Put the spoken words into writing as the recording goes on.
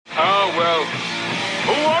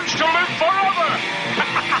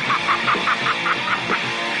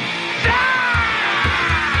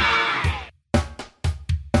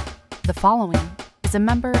following is a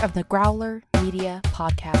member of the Growler Media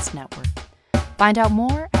Podcast Network. Find out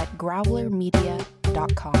more at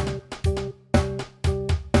growlermedia.com.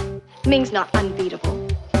 Ming's not unbeatable.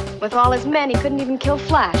 With all his men, he couldn't even kill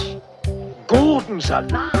Flash. Gordon's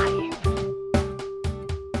alive!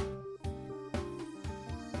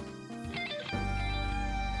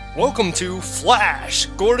 Welcome to Flash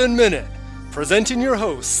Gordon Minute, presenting your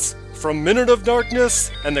hosts from Minute of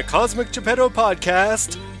Darkness and the Cosmic Geppetto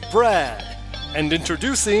Podcast, Brad, and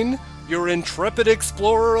introducing your intrepid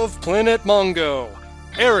explorer of Planet Mongo,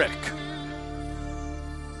 Eric.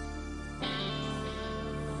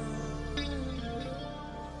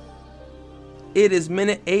 It is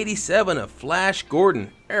minute 87 of Flash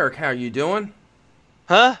Gordon. Eric, how are you doing?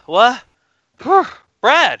 Huh? What?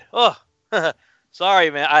 Brad! Oh,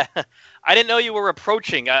 sorry, man. I didn't know you were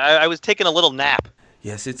approaching. I was taking a little nap.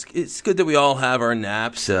 Yes, it's good that we all have our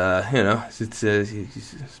naps. It's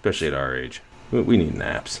especially at our age, we need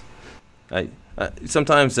naps.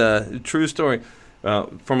 Sometimes, true story.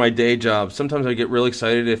 For my day job, sometimes I get really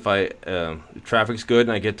excited if traffic's good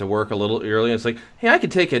and I get to work a little early. It's like, hey, I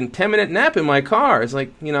could take a 10-minute nap in my car. It's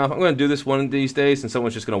like, if I'm going to do this one of these days and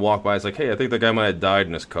someone's just going to walk by, it's like, hey, I think that guy might have died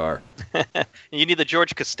in his car. You need the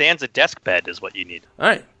George Costanza desk bed is what you need. All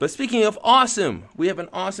right, but speaking of awesome, we have an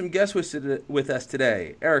awesome guest with us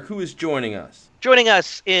today. Eric, who is joining us? Joining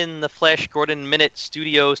us in the Flash Gordon Minute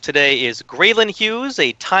studios today is Graylin Hughes,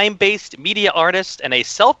 a time-based media artist and a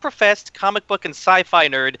self-professed comic book and sci-fi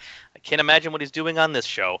nerd. I can't imagine what he's doing on this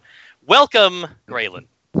show. Welcome, Graylin.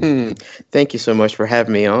 Thank you so much for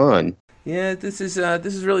having me on. Yeah, this is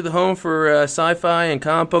really the home for sci-fi and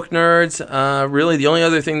comic book nerds. Really, the only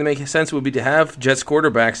other thing that makes sense would be to have Jets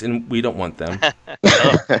quarterbacks, and we don't want them.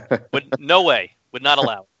 No way. Would not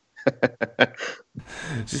allow.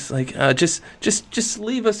 Just like just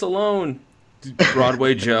leave us alone,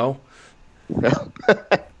 Broadway Joe. So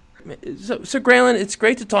Graylin, it's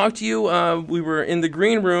great to talk to you. We were in the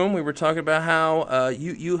green room. We were talking about how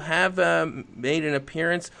you have made an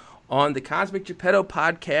appearance on the Cosmic Geppetto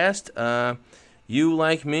podcast. You,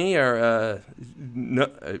 like me, are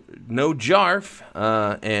no Jarf,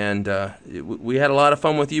 and we had a lot of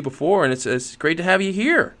fun with you before, and it's great to have you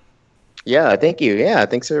here. Yeah, thank you. Yeah,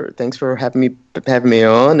 thanks for having me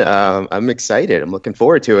on. I'm excited. I'm looking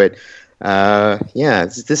forward to it.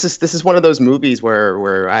 This is one of those movies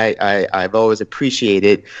where I've always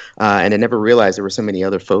appreciated, and I never realized there were so many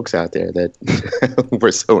other folks out there that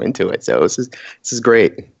were so into it. So this is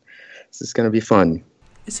great. This is going to be fun.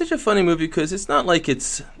 It's such a funny movie because it's not like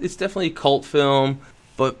it's definitely a cult film,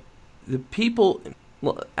 but the people,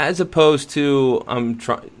 as opposed to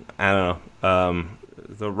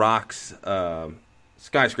The Rock's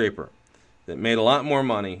Skyscraper, that made a lot more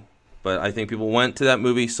money. But I think people went to that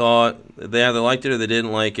movie, saw it, they either liked it or they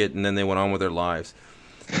didn't like it, and then they went on with their lives.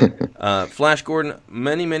 Flash Gordon,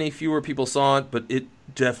 many fewer people saw it, but it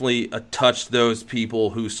definitely touched those people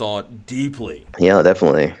who saw it deeply. Yeah,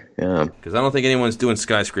 definitely. Yeah. Because I don't think anyone's doing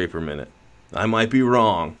Skyscraper Minute. I might be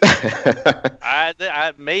wrong.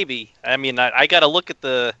 Maybe. I mean, I got to look at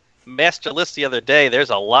the master list the other day. There's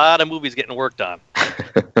a lot of movies getting worked on.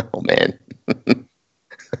 Oh, man.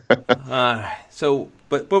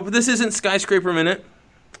 But this isn't Skyscraper Minute.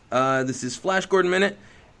 This is Flash Gordon Minute.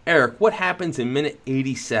 Eric, what happens in minute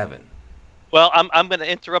 87? Well, I'm going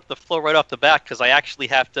to interrupt the flow right off the bat because I actually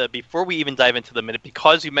have to, before we even dive into the minute,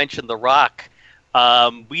 because you mentioned The Rock,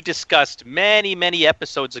 we discussed many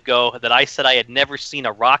episodes ago that I said I had never seen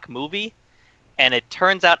a Rock movie, and it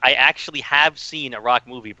turns out I actually have seen a Rock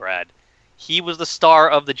movie, Brad. He was the star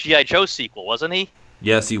of the G.I. Joe sequel, wasn't he?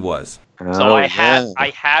 Yes, he was. So I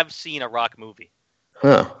have seen a Rock movie.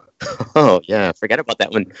 Huh. Oh, yeah. Forget about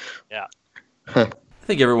that one. Yeah. I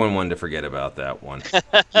think everyone wanted to forget about that one.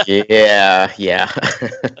 Yeah.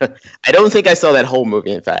 I don't think I saw that whole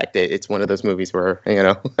movie, in fact. It's one of those movies where,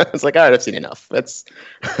 it's like, all right, I've seen enough.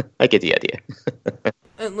 I get the idea.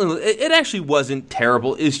 It actually wasn't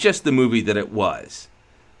terrible. It's just the movie that it was.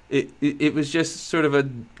 It was just sort of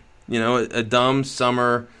a dumb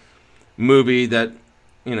summer movie that,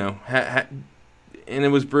 and it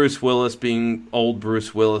was Bruce Willis being old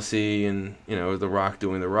Bruce Willis-y and, The Rock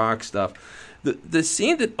doing The Rock stuff. The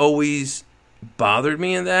scene that always bothered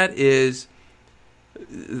me in that is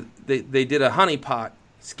they did a honeypot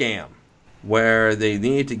scam where they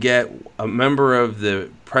needed to get a member of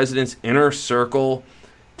the president's inner circle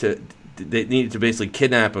they needed to basically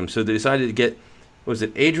kidnap him. So they decided to get, was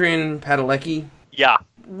it Adrian Padalecki? Yeah.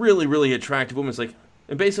 Really, really attractive woman. It's like,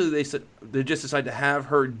 and basically they just decided to have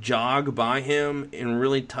her jog by him in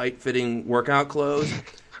really tight-fitting workout clothes.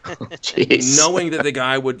 Jeez. Knowing that the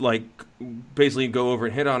guy would basically go over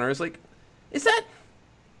and hit on her. It's like, is that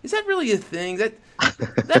really a thing?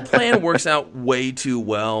 That plan works out way too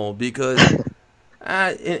well because,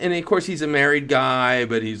 and of course he's a married guy,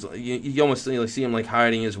 but you almost see him like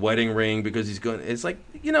hiding his wedding ring because he's going. It's like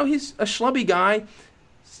he's a schlubby guy.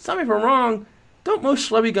 Tell me if I'm wrong. Don't most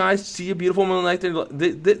schlubby guys see a beautiful woman like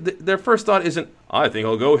their first thought isn't, I think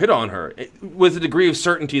I'll go hit on her, with a degree of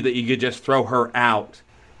certainty that you could just throw her out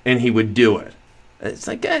and he would do it. It's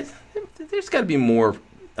like, guys, there's got to be more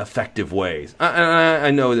effective ways. I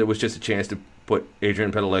know that it was just a chance to put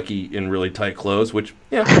Adrian Padalecki in really tight clothes, which,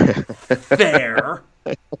 fair.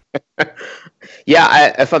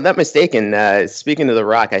 Yeah, if I'm not mistaken, speaking of The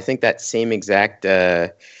Rock, I think that same exact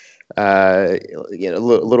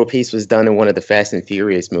little piece was done in one of the Fast and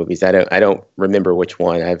Furious movies. I don't remember which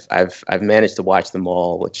one. I've managed to watch them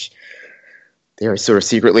all, which they are sort of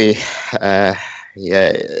secretly. I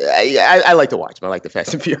like to watch them. I like the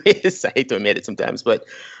Fast and Furious. I hate to admit it sometimes, but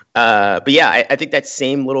yeah, I think that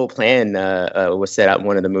same little plan was set out in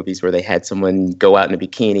one of the movies where they had someone go out in a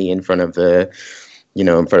bikini in front of the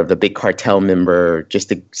big cartel member just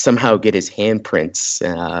to somehow get his handprints.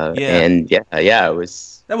 And it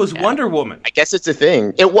was. That was Wonder Woman. I guess it's a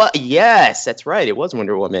thing. It was. Yes, that's right. It was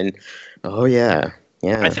Wonder Woman. Oh yeah.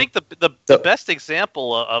 Yeah. I think the best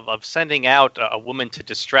example of sending out a woman to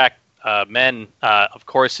distract men, of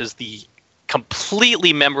course, is the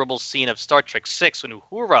completely memorable scene of Star Trek VI when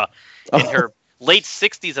Uhura, in her late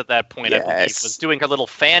 60s at that point, I believe, was doing her little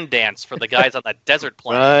fan dance for the guys on that desert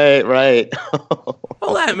planet. Right.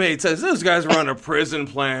 Well, that made sense. Those guys were on a prison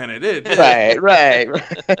planet. Right.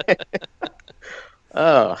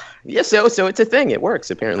 Oh, yeah. So it's a thing. It works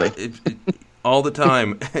apparently. All the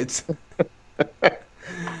time. It's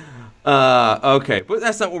okay, but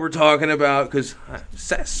that's not what we're talking about. Because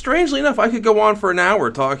strangely enough, I could go on for an hour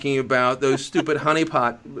talking about those stupid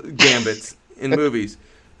honeypot gambits in movies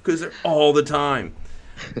because they're all the time.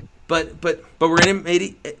 But we're in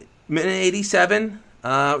minute 87.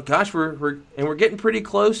 Gosh, we're getting pretty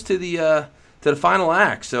close to the final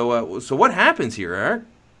act. So what happens here, Eric?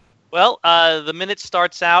 Well, the minute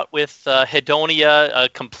starts out with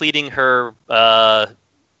Hedonia completing her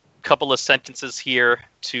couple of sentences here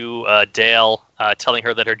to Dale, telling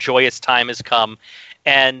her that her joyous time has come.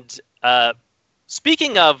 And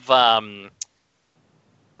speaking of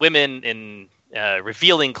women in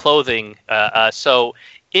revealing clothing, so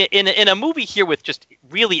in a movie here with just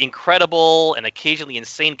really incredible and occasionally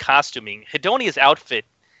insane costuming, Hedonia's outfit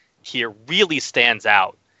here really stands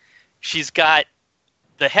out. She's got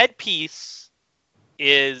the headpiece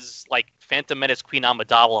is like Phantom Menace Queen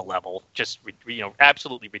Amidala level, just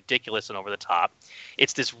absolutely ridiculous and over the top.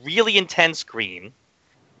 It's this really intense green.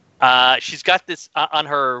 She's got this on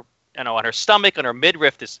her stomach, on her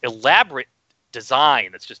midriff, this elaborate design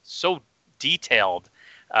that's just so detailed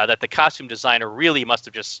that the costume designer really must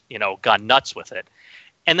have just gone nuts with it.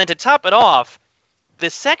 And then to top it off,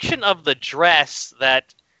 the section of the dress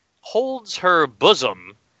that holds her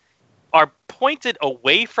bosom are pointed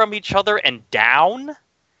away from each other and down.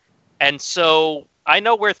 And so I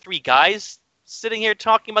know we're three guys sitting here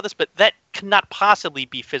talking about this, but that cannot possibly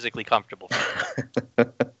be physically comfortable for me.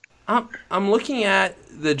 I'm looking at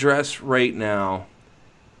the dress right now,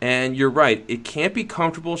 and you're right. It can't be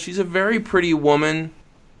comfortable. She's a very pretty woman.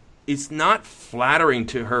 It's not flattering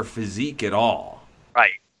to her physique at all.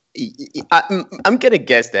 Right. I'm going to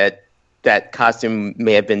guess that costume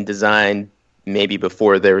may have been designed maybe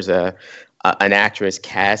before there was an actress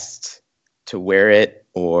cast to wear it,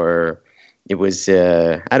 or it was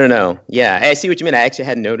I don't know. Yeah, I see what you mean. I actually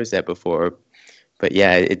hadn't noticed that before, but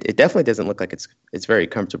yeah, it definitely doesn't look like it's very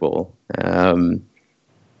comfortable and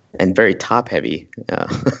very top heavy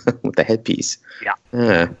with the headpiece.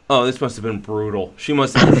 Yeah. Oh, this must have been brutal. She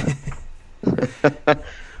must have.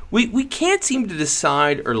 We can't seem to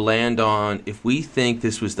decide or land on if we think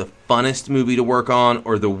this was the funnest movie to work on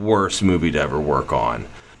or the worst movie to ever work on.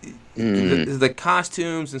 The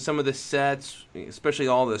costumes and some of the sets, especially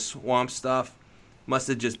all the swamp stuff, must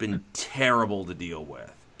have just been terrible to deal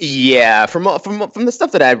with. Yeah, from the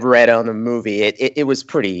stuff that I've read on the movie, it was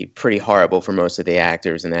pretty horrible for most of the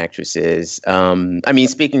actors and actresses. I mean,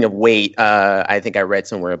 speaking of weight, I think I read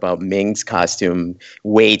somewhere about Ming's costume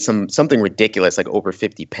weighed something ridiculous, like over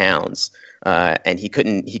 50 pounds, and he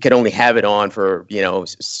could only have it on for a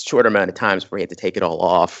short amount of times before he had to take it all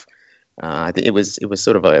off. It was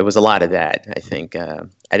a lot of that. I think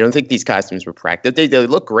I don't think these costumes were practical. They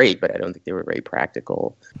look great, but I don't think they were very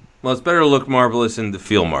practical. Well, it's better to look marvelous than to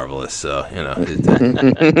feel marvelous. So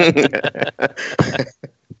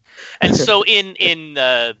And so in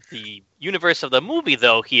the universe of the movie,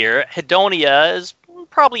 though, here Hedonia is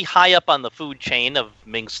probably high up on the food chain of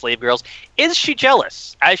Ming's slave girls. Is she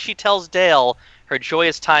jealous? As she tells Dale her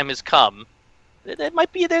joyous time has come, it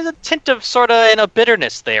might be there's a tint of sort of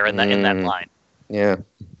bitterness there in that line. Yeah.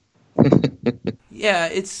 Yeah,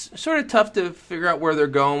 it's sort of tough to figure out where they're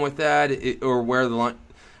going with that, or where the line.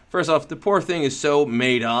 First off, the poor thing is so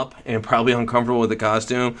made up and probably uncomfortable with the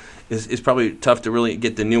costume. It's probably tough to really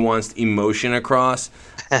get the nuanced emotion across.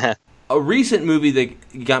 A recent movie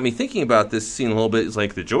that got me thinking about this scene a little bit is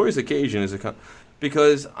like The Joyous Occasion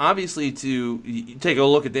because obviously to take a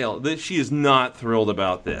look at Dale, she is not thrilled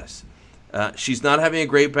about this. She's not having a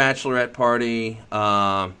great bachelorette party.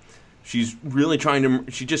 She's really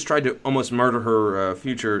she just tried to almost murder her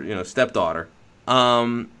future, stepdaughter.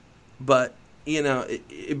 But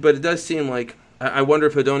it does seem like, I wonder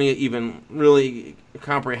if Hedonia even really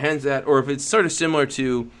comprehends that, or if it's sort of similar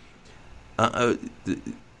to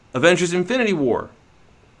Avengers Infinity War,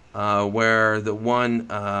 where the one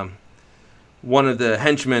of the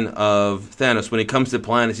henchmen of Thanos, when he comes to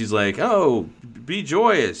Planets, he's like, "Oh, be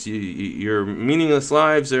joyous! Your meaningless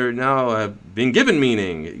lives are now being given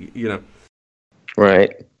meaning."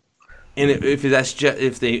 Right. And if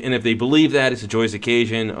they believe that it's a joyous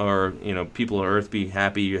occasion, or people on Earth be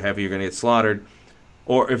happy, you're going to get slaughtered,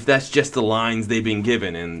 or if that's just the lines they've been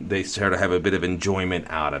given and they sort of have a bit of enjoyment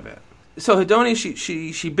out of it. So Hedonia,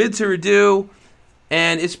 she bids her adieu,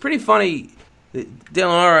 and it's pretty funny.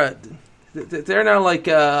 Dale and Aura, they're now like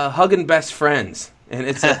hugging best friends, and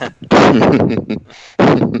it's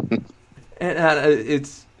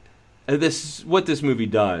it's what this movie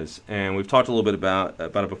does, and we've talked a little bit about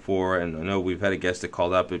it before, and I know we've had a guest that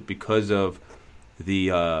called up, but because of the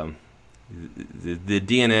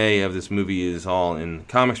DNA of this movie is all in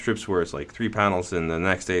comic strips, where it's like 3 panels and the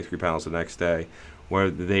next day, 3 panels the next day, where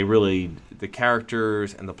the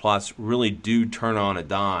characters and the plots really do turn on a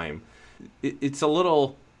dime. It's a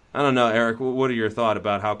little, I don't know, Eric, what are your thoughts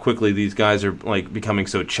about how quickly these guys are like becoming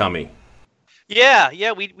so chummy? Yeah,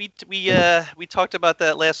 we talked about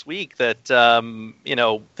that last week. That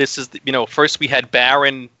this is first we had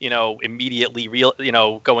Baron, immediately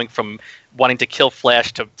going from wanting to kill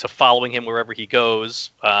Flash to following him wherever he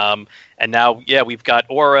goes, and now we've got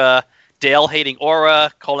Aura, Dale hating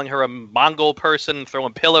Aura, calling her a Mongol person,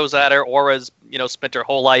 throwing pillows at her. Aura's spent her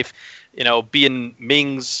whole life being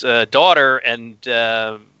Ming's daughter, and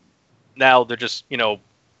now they're just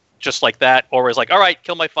like that. Aura's like, all right,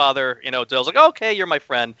 kill my father. Dale's like, okay, you're my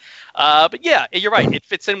friend. But yeah, you're right. It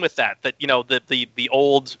fits in with that the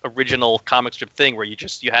old original comic strip thing where you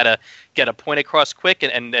had to get a point across quick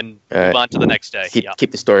and move on to the next day.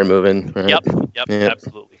 Keep the story moving. Right? Yep,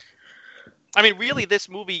 absolutely. I mean, really, this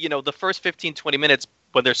movie, the first 15, 20 minutes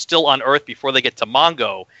when they're still on Earth before they get to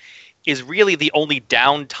Mongo is really the only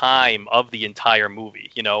downtime of the entire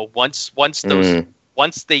movie. Once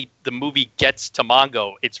the movie gets to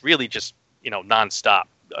Mongo, it's really just nonstop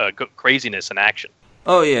craziness and action.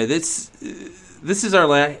 Oh yeah, this is this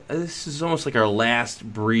is almost like our last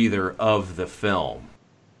breather of the film.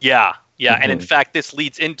 Yeah, and in fact, this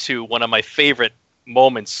leads into one of my favorite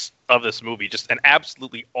moments of this movie. Just an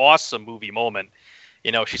absolutely awesome movie moment.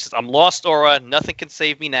 She says, "I'm lost, Aura. Nothing can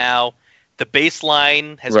save me now." The bass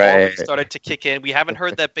line has already started to kick in. We haven't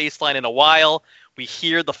heard that bass line in a while. We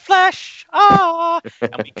hear the Flash, and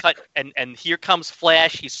we cut, and here comes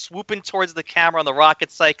Flash. He's swooping towards the camera on the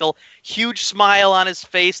rocket cycle. Huge smile on his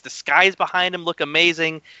face. The skies behind him look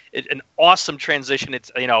amazing. An awesome transition.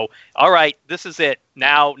 It's all right. This is it.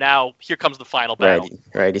 Now here comes the final battle.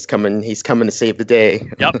 Right. He's coming to save the day.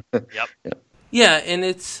 Yep. Yeah, and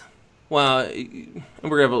it's we're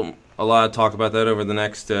gonna have a lot of talk about that over the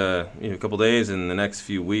next couple days and the next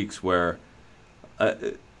few weeks, where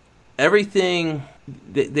everything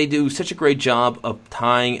they do such a great job of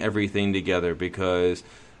tying everything together, because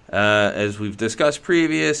as we've discussed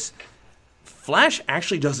previous, Flash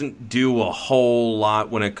actually doesn't do a whole lot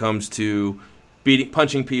when it comes to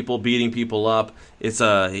punching people, beating people up. It's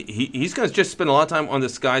he's going to just spend a lot of time on the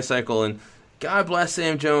Sky Cycle, and God bless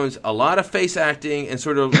Sam Jones, a lot of face acting and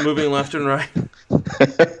sort of moving left and right.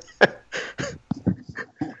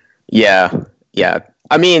 Yeah.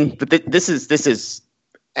 I mean, but this is.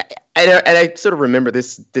 I sort of remember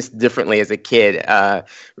this differently as a kid.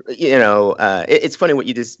 It's funny what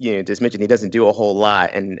you just mentioned. He doesn't do a whole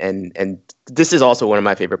lot, and this is also one of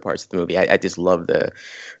my favorite parts of the movie. I just love the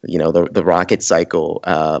rocket cycle.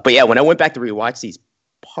 But yeah, when I went back to rewatch these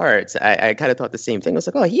parts, I kind of thought the same thing. I was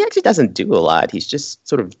like, oh, he actually doesn't do a lot. He's just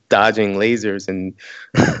sort of dodging lasers and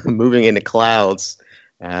moving into clouds.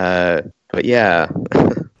 But yeah.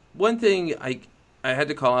 One thing I had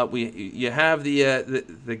to call out. You have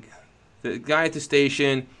the guy at the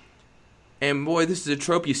station. And boy, this is a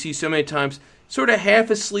trope you see so many times. Sort of half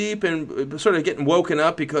asleep and sort of getting woken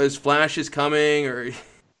up because Flash is coming, or...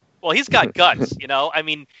 Well, he's got guts, you know? I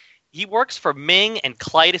mean, he works for Ming and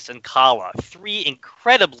Clytus and Kala, 3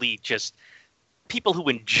 incredibly just people who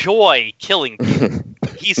enjoy killing people.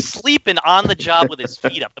 He's sleeping on the job with his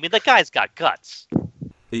feet up. I mean, that guy's got guts.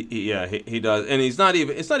 He does, and he's not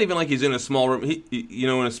even. It's not even like he's in a small room.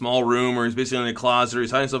 In a small room, or he's basically in a closet, or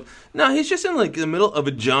he's hiding stuff. No, he's just in like the middle of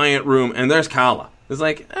a giant room, and there's Kala. It's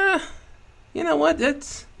like, you know what?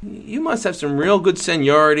 You must have some real good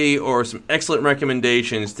seniority or some excellent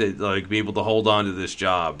recommendations to like be able to hold on to this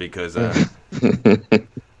job, because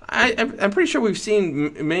I'm pretty sure we've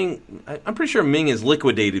seen Ming. I'm pretty sure Ming has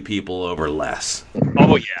liquidated people over less.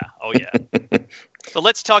 Oh yeah. So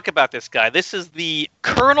let's talk about this guy. This is the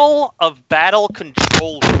Colonel of Battle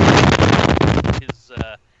Control Room. His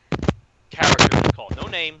character is called. No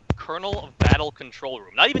name, Colonel of Battle Control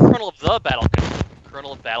Room. Not even Colonel of the Battle Control Room,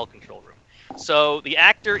 Colonel of Battle Control Room. So the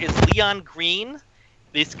actor is Leon Green.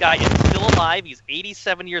 This guy is still alive. He's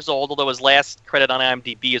 87 years old, although his last credit on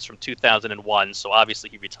IMDb is from 2001, so obviously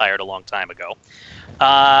he retired a long time ago.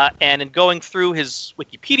 And in going through his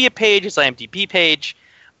Wikipedia page, his IMDb page,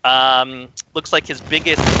 looks like his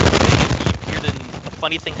biggest he appeared in A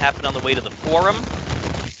Funny Thing Happened on the Way to the Forum.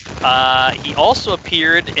 He also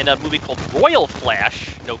appeared in a movie called Royal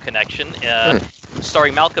Flash, no connection,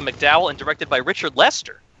 starring Malcolm McDowell and directed by Richard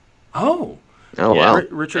Lester. Oh, wow.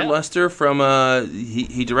 Richard Lester from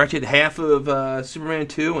he directed half of Superman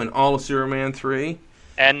 2 and all of Superman 3.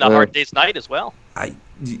 And A Hard Day's Night as well.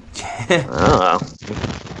 Oh.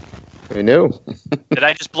 Who knew? Did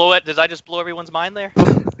I just blow everyone's mind there?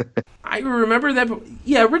 I remember that.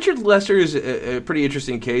 Yeah, Richard Lester is a pretty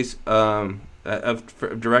interesting case of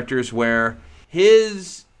directors where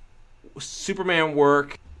his Superman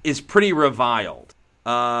work is pretty reviled,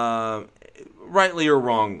 rightly or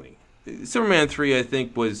wrongly. Superman 3, I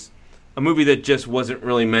think, was a movie that just wasn't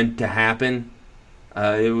really meant to happen.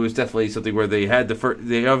 It was definitely something where they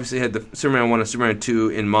obviously had the Superman 1 and Superman 2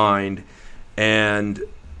 in mind, and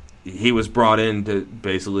he was brought in to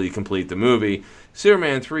basically complete the movie.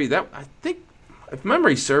 Superman 3, that I think, if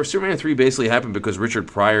memory serves, Superman 3 basically happened because Richard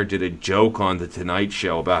Pryor did a joke on The Tonight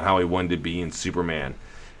Show about how he wanted to be in Superman.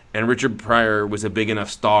 And Richard Pryor was a big enough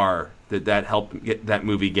star that helped get that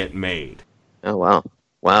movie get made. Oh, wow.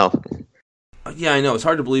 Wow. Yeah, I know. It's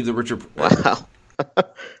hard to believe that Richard... Wow.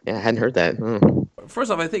 Yeah, I hadn't heard that.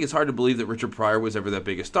 First off, I think it's hard to believe that Richard Pryor was ever that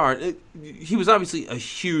big a star. He was obviously a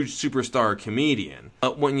huge superstar comedian.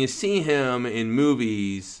 But when you see him in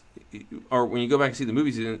movies, or when you go back and see the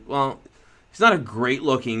movies, he's not a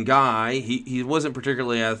great-looking guy. He wasn't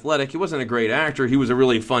particularly athletic. He wasn't a great actor. He was a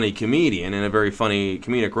really funny comedian and a very funny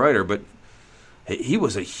comedic writer. But he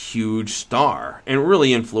was a huge star and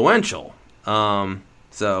really influential.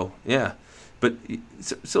 So, yeah. But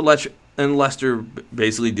so Lester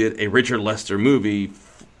basically did a Richard Lester movie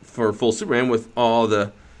for full Superman with all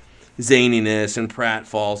the zaniness and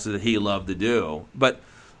pratfalls that he loved to do. But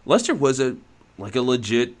Lester was a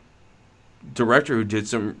legit director who did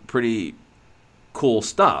some pretty cool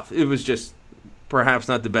stuff. It was just perhaps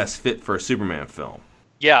not the best fit for a Superman film.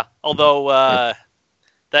 Yeah, although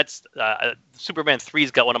that's Superman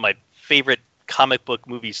 3's got one of my favorite comic book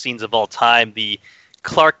movie scenes of all time, the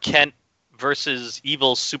Clark Kent versus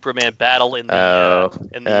evil Superman battle in the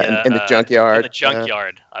junkyard. In the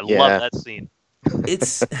junkyard. I love that scene.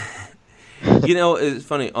 It's it's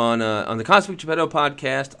funny on the Cosmic Geppetto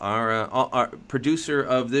podcast. Our producer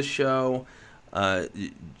of this show,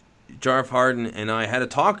 Jarv Harden, and I had a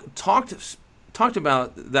talked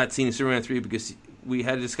about that scene in Superman 3 because we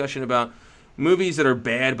had a discussion about movies that are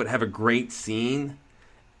bad but have a great scene.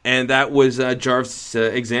 And that was Jarv's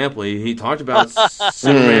example. He talked about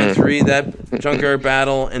Superman 3, that junkyard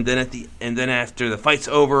battle, and then after the fight's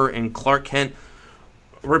over and Clark Kent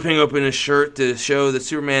ripping open his shirt to show the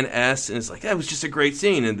Superman S, and it's like that was just a great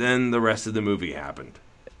scene. And then the rest of the movie happened.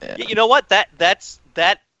 You know what? That's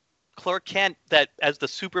Clark Kent, that as the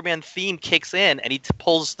Superman theme kicks in and he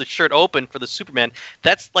pulls the shirt open for the Superman,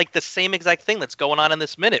 that's like the same exact thing that's going on in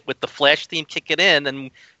this minute with the Flash theme kicking in and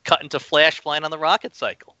cut into Flash flying on the rocket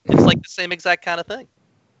cycle. It's like the same exact kind of thing.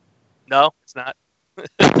 No, it's not.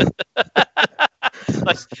 The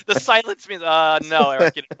silence means, no,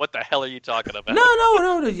 Eric, what the hell are you talking about?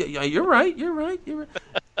 No, you're right.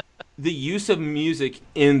 The use of music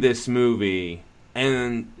in this movie,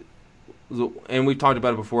 and we've talked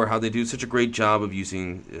about it before, how they do such a great job of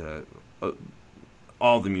using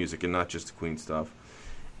all the music and not just the Queen stuff.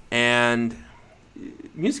 And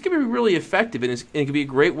music can be really effective, and it can be a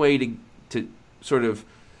great way to sort of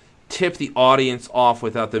tip the audience off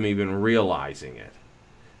without them even realizing it.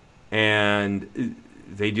 And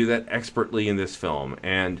they do that expertly in this film.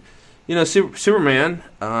 And, you know, Superman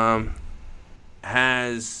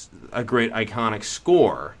has a great iconic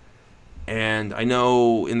score. And I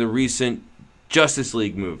know in the recent Justice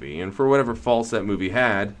League movie, and for whatever faults that movie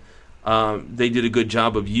had, they did a good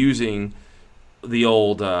job of using the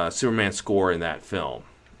old Superman score in that film.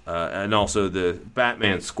 And also the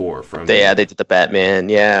Batman score from... They did the Batman,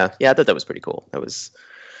 yeah. Yeah, I thought that was pretty cool. That was,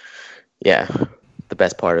 the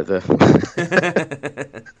best part of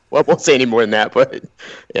the... Well, I won't say any more than that, but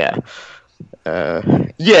yeah.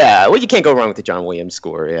 Well, you can't go wrong with the John Williams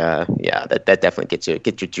score. Yeah, that definitely gets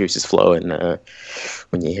your juices flowing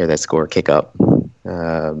when you hear that score kick up.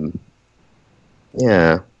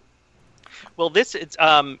 Yeah. Well,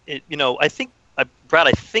 I think, Brad,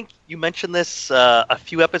 I think you mentioned this a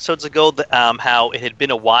few episodes ago, how it had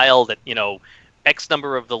been a while that, X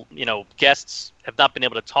number of the, guests have not been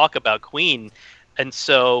able to talk about Queen. And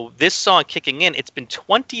so this song kicking in, it's been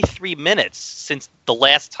 23 minutes since the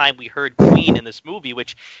last time we heard Queen in this movie,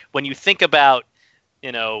 which when you think about,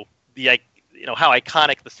 how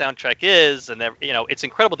iconic the soundtrack is, and it's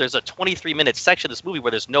incredible. There's a 23-minute section of this movie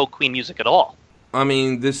where there's no Queen music at all. I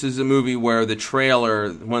mean, this is a movie where the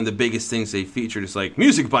trailer, one of the biggest things they featured is like,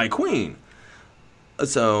 music by Queen.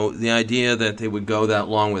 So the idea that they would go that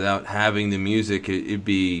long without having the music, it'd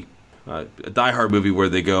be a Die Hard movie where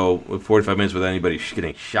they go 45 minutes without anybody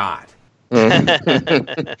getting shot. And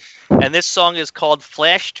this song is called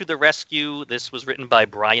Flash to the Rescue. This was written by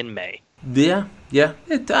Brian May. Yeah.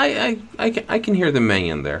 I can hear the May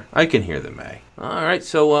in there. I can hear the May. All right,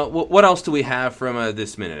 so what else do we have from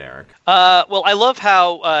this minute, Eric? Well, I love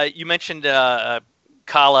how you mentioned Kala,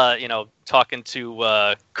 talking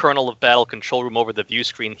to Colonel of Battle Control Room over the view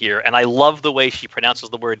screen here, and I love the way she pronounces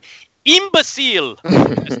the word imbecile.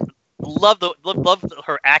 Love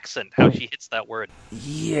her accent, how she hits that word.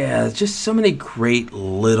 Yeah, just so many great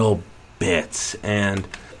little bits, and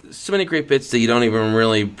so many great bits that you don't even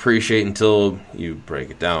really appreciate until you break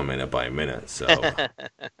it down minute by minute. So,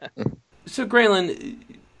 so Graylin,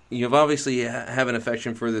 you've obviously have an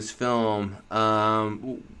affection for this film.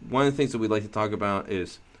 One of the things that we'd like to talk about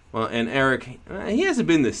is, well, and Eric, he hasn't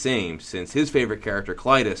been the same since his favorite character,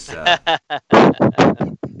 Clytus,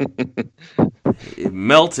 it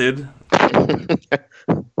melted.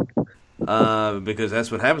 Because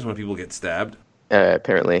that's what happens when people get stabbed.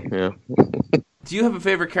 Apparently, yeah. Do you have a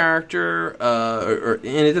favorite character, and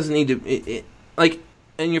it doesn't need to,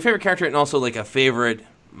 and your favorite character, and also like a favorite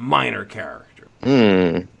minor character?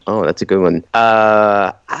 Oh, that's a good one.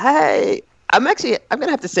 I'm gonna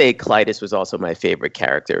have to say Clytus was also my favorite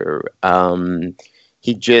character.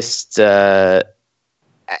 He just, just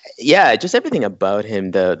everything about him,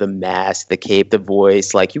 the mask, the cape, the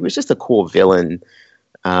voice, like he was just a cool villain.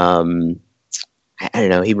 I don't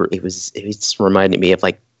know. He just reminded me of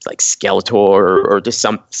like Skeletor or just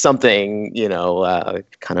something,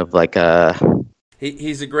 kind of like a.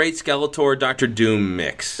 He's a great Skeletor Dr. Doom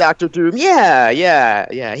mix. Dr. Doom, yeah.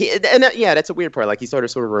 That's a weird part. Like he sort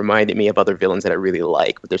of reminded me of other villains that I really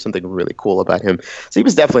like, but there's something really cool about him. So he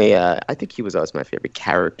was definitely. I think he was always my favorite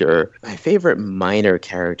character. My favorite minor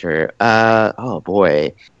character. Oh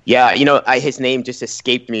boy. Yeah, his name just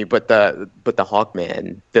escaped me, but the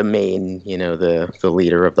Hawkman, the main, the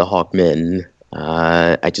leader of the Hawkmen.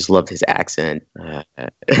 I just loved his accent.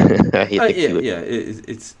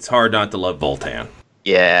 It's hard not to love Voltan.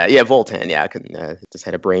 Yeah, Voltan. Yeah, I couldn't. Just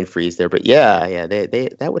had a brain freeze there, but yeah.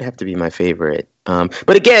 That would have to be my favorite.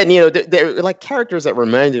 But again, they're like characters that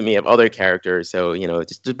reminded me of other characters. So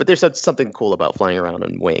but there's something cool about flying around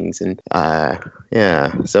on wings, and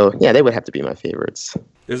So they would have to be my favorites.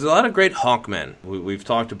 There's a lot of great Hawkmen. We've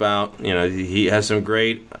talked about. He has some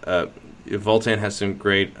great. Voltan has some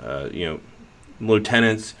great.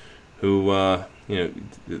 Lieutenants who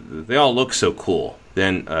they all look so cool.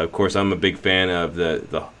 Then of course I'm a big fan of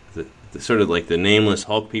the sort of like the nameless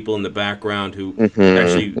Hulk people in the background who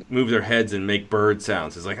actually move their heads and make bird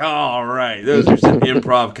sounds. It's like, oh, all right, those are some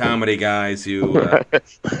improv comedy guys who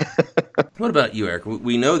What about you, Eric?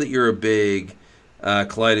 We know that you're a big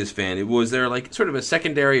Clytus fan. Was there like sort of a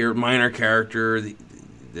secondary or minor character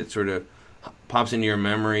that sort of pops into your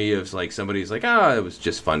memory of like somebody's like, it was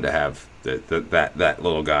just fun to have that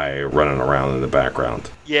little guy running around in the background?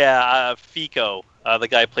 Yeah, Fico, the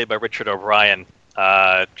guy played by Richard O'Brien,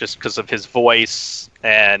 just because of his voice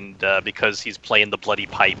and because he's playing the bloody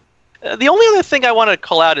pipe. The only other thing I want to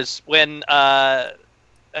call out is when at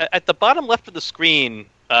the bottom left of the screen,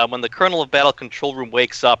 when the Colonel of Battle Control Room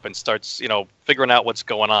wakes up and starts, figuring out what's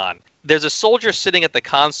going on, there's a soldier sitting at the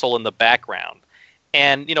console in the background.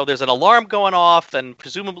 and there's an alarm going off, and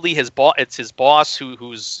presumably it's his boss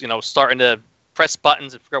who's starting to press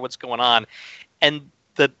buttons and figure out what's going on, and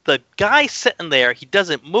the guy sitting there, he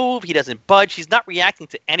doesn't move, he doesn't budge, he's not reacting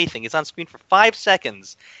to anything. He's on screen for 5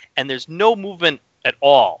 seconds, and there's no movement at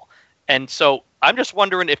all. And so I'm just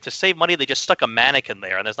wondering if to save money they just stuck a mannequin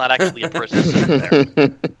there, and there's not actually a person sitting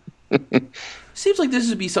there. Seems like this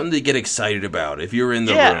would be something to get excited about if you're in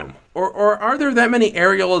the room. Or are there that many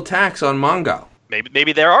aerial attacks on Mongo?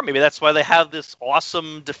 Maybe there are. Maybe that's why they have this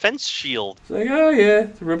awesome defense shield. It's like, oh yeah,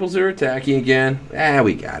 the Rebels are attacking again.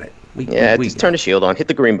 We got it. Just turn the shield on. Hit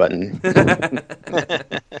the green button.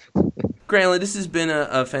 Granley, this has been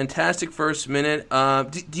a fantastic first minute.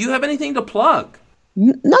 Do you have anything to plug?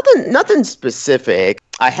 Nothing specific.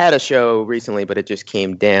 I had a show recently, but it just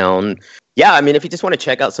came down. Yeah, I mean, if you just want to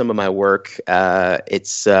check out some of my work,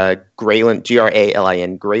 it's Graylin,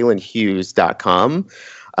 Gralin, GraylinHughes.com.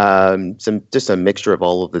 Just a mixture of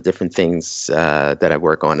all of the different things that I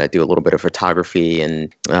work on. I do a little bit of photography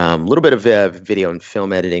and a little bit of video and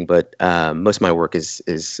film editing, but most of my work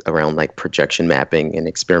is around like projection mapping and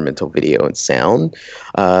experimental video and sound.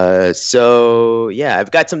 So yeah,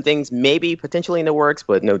 I've got some things maybe potentially in the works,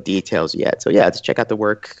 but no details yet. So yeah, let's check out the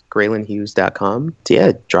work, GraylinHughes.com. So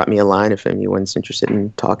yeah, drop me a line if anyone's interested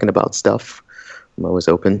in talking about stuff. I'm always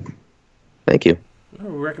open. Thank you. I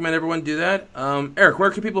recommend everyone do that. Eric, where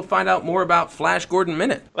can people find out more about Flash Gordon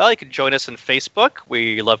Minute? Well, you can join us on Facebook.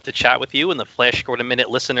 We love to chat with you in the Flash Gordon Minute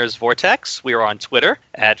Listeners Vortex. We are on Twitter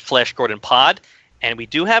at Flash Gordon Pod. And we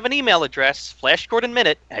do have an email address,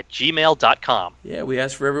 flashgordonminute@gmail.com. Yeah, we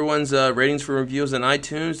ask for everyone's ratings for reviews on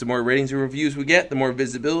iTunes. The more ratings and reviews we get, the more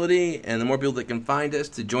visibility, and the more people that can find us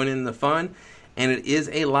to join in the fun. And it is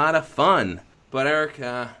a lot of fun. But Eric,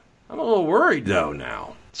 I'm a little worried, though,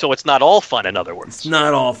 now. So it's not all fun, in other words. It's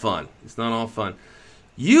not all fun.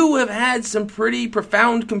 You have had some pretty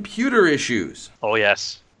profound computer issues. Oh,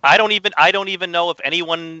 yes. I don't even know if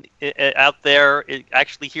anyone out there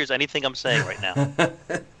actually hears anything I'm saying right now.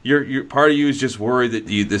 Your part of you is just worried that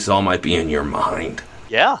this all might be in your mind.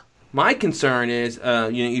 Yeah. My concern is,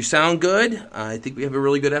 you sound good. I think we have a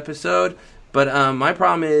really good episode. But my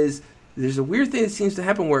problem is there's a weird thing that seems to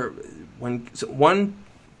happen where when one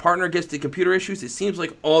partner gets the computer issues, it seems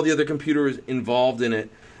like all the other computers involved in it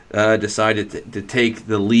decided to take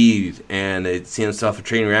the lead, and it seems off a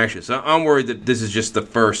chain reaction. So I'm worried that this is just the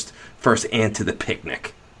first ant to the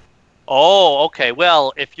picnic. Oh, okay.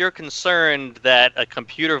 Well, if you're concerned that a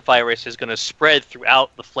computer virus is going to spread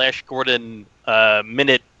throughout the Flash Gordon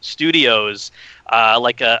Minute studios,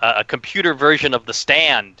 like a computer version of The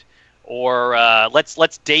Stand, or let's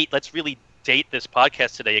really date this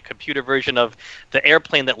podcast today, a computer version of the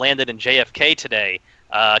airplane that landed in JFK today,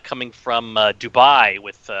 coming from Dubai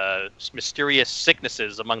with mysterious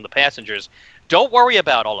sicknesses among the passengers. Don't worry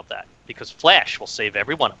about all of that, because Flash will save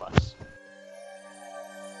every one of us.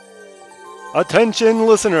 Attention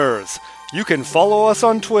listeners! You can follow us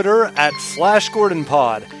on Twitter at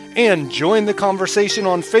FlashGordonPod and join the conversation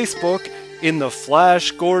on Facebook in the Flash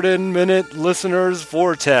Gordon Minute Listeners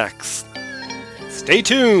Vortex. Stay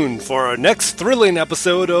tuned for our next thrilling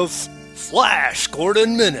episode of Flash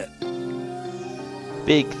Gordon Minute.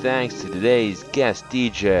 Big thanks to today's guest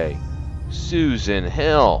DJ, Susan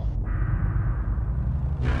Hill.